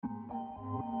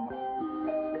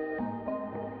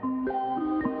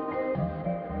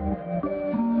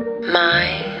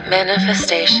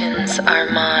Manifestations are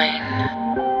mine.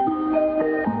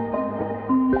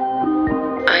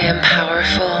 I am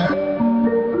powerful.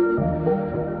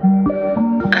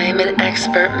 I am an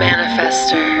expert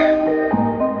manifester.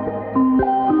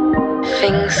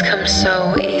 Things come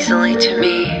so easily to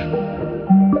me.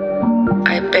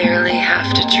 I barely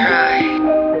have to try.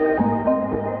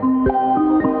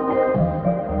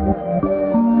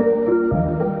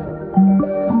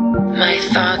 My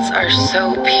thoughts are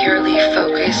so purely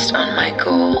focused on my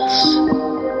goals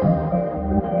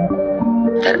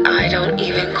that I don't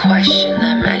even question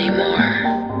them anymore.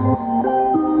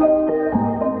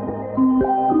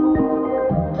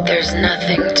 There's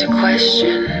nothing to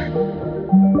question.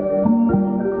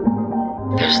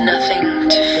 There's nothing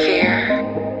to fear.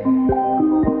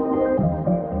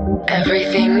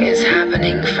 Everything is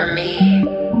happening for me,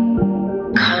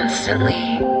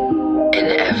 constantly, in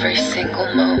every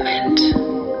single moment.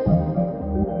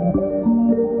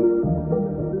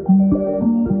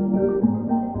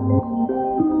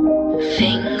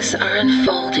 Things are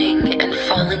unfolding and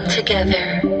falling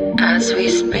together as we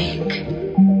speak.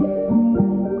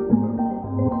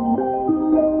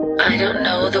 I don't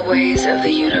know the ways of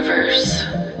the universe,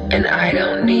 and I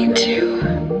don't need to.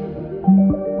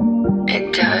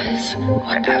 It does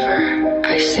whatever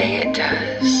I say it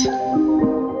does.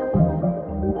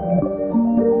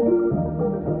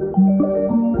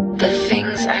 The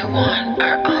things I want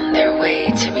are on their way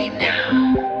to me now.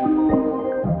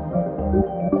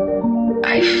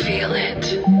 I feel it.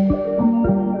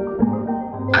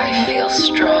 I feel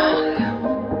strong.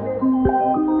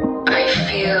 I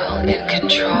feel in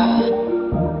control.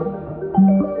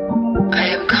 I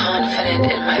am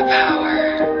confident in my power.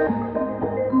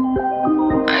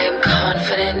 I am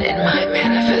confident in my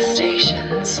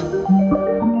manifestations.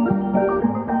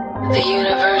 The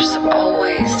universe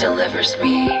always delivers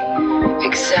me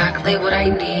exactly what I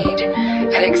need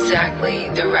at exactly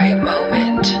the right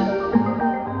moment.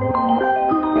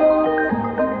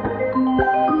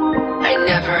 I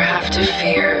never have to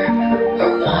fear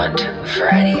or want for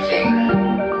anything.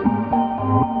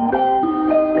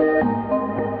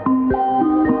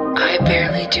 I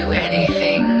barely do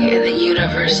anything, and the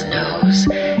universe knows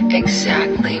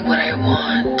exactly what I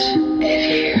want. It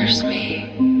hears me.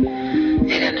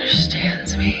 It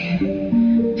understands me.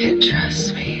 It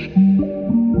trusts me.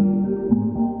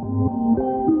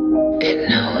 It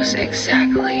knows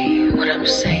exactly what I'm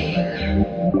saying.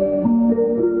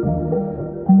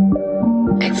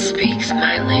 It speaks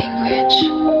my language.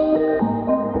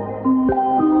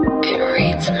 It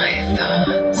reads my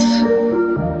thoughts.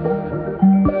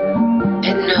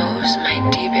 It knows my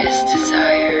deepest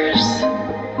desires.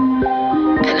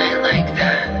 And I like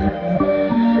that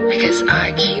because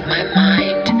I keep my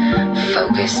mind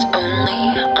focused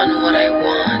only on what I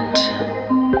want.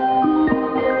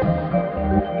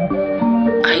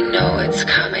 I know it's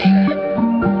coming.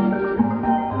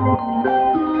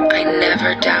 I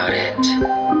never doubt it.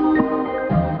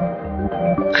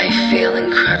 I feel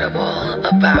incredible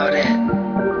about it.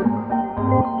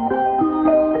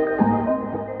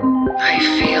 I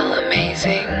feel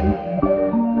amazing.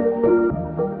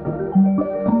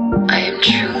 I am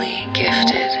truly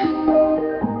gifted.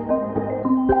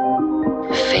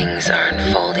 Things are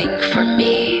unfolding for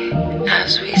me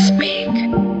as we speak.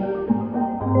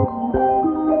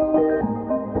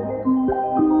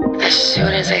 As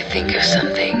soon as I think of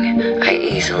something, I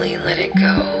easily let it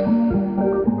go.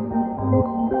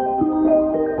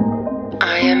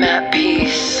 I am at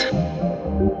peace.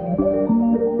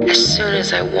 As soon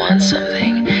as I want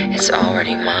something, it's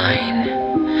already mine.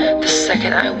 The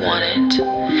second I want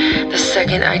it, the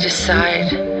second I decide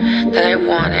that I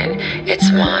want it,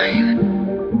 it's mine.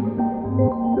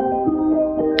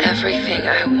 Everything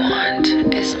I want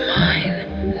is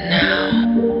mine now.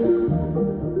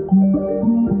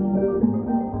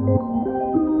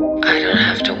 I don't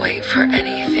have to wait for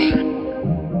anything.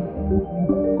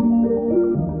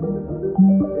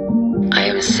 I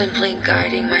am simply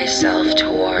guiding myself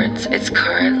towards its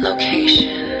current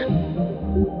location.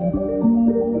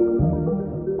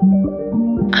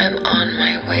 I'm on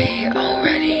my way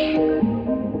already.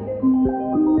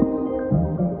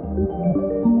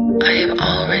 I am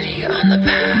already on the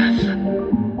path.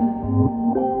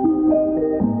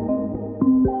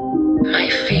 My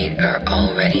feet are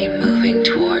already moving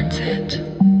towards it.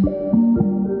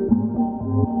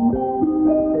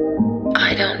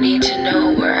 I don't need to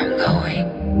know where I'm going.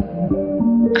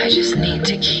 I just need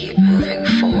to keep moving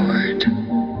forward.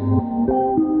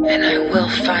 And I will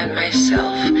find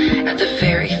myself at the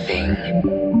very thing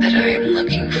that I am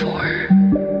looking for.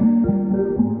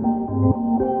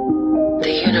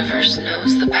 The universe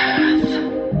knows the path.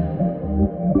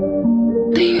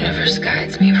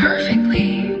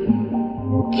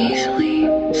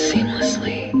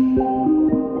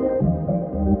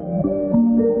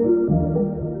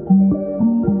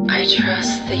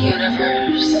 trust the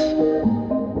universe.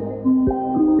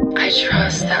 I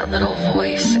trust that little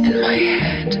voice in my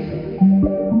head.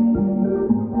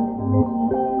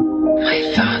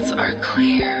 My thoughts are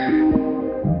clear.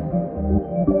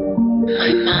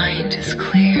 My mind is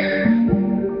clear.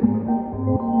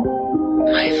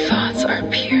 My thoughts are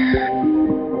pure.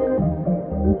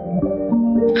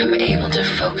 I'm able to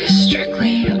focus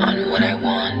strictly on what I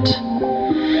want,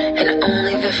 and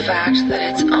only the fact that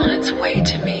it's on its way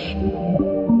to me,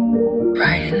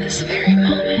 right in this very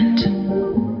moment.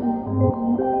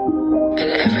 And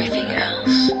everything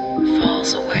else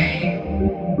falls away.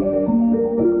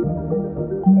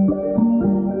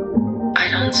 I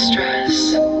don't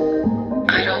stress.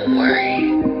 I don't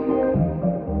worry.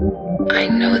 I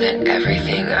know that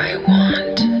everything I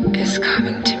want is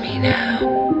coming to me now.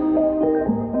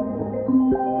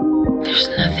 There's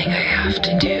nothing I have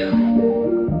to do.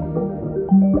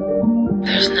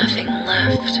 There's nothing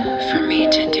left for me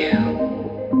to do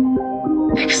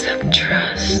except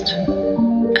trust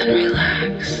and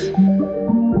relax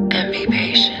and be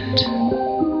patient.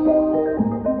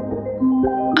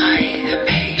 I am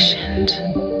patient.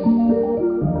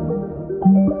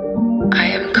 I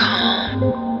am calm.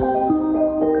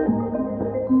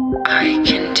 I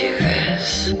can do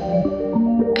this.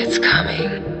 It's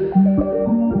coming.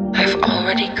 I've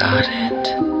already got it.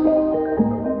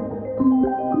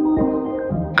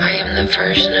 I am the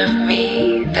version of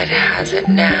me that has it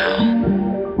now.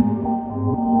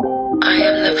 I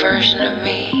am the version of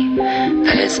me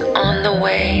that is on the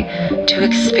way to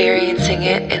experiencing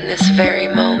it in this very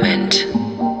moment.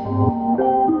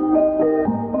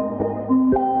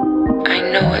 I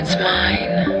know it's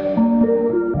mine.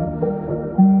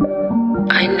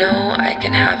 I know I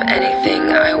can have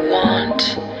anything I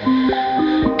want,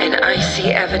 and I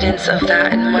see evidence of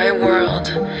that in my world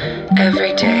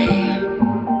every day.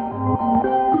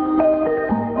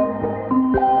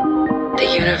 The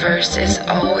universe is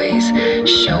always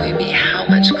showing me how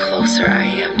much closer I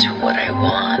am to what I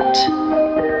want.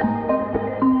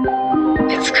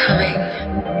 It's coming.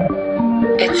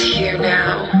 It's here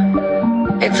now.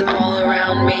 It's all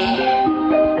around me.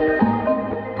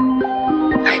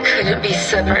 I couldn't be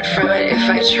separate from it if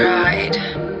I tried.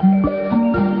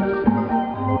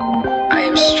 I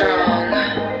am strong.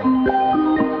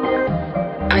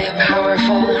 I am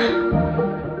powerful.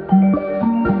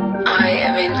 I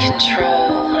am in control.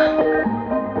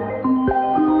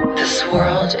 This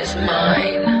world is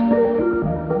mine.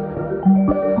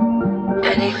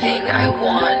 Anything I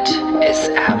want is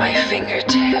at my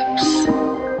fingertips.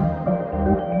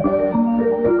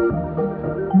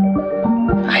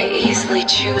 I easily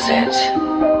choose it.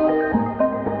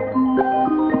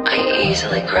 I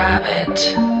easily grab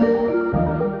it.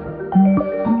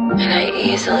 And I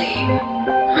easily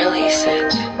release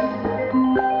it.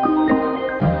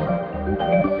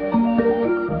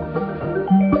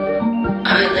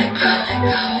 I let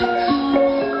go.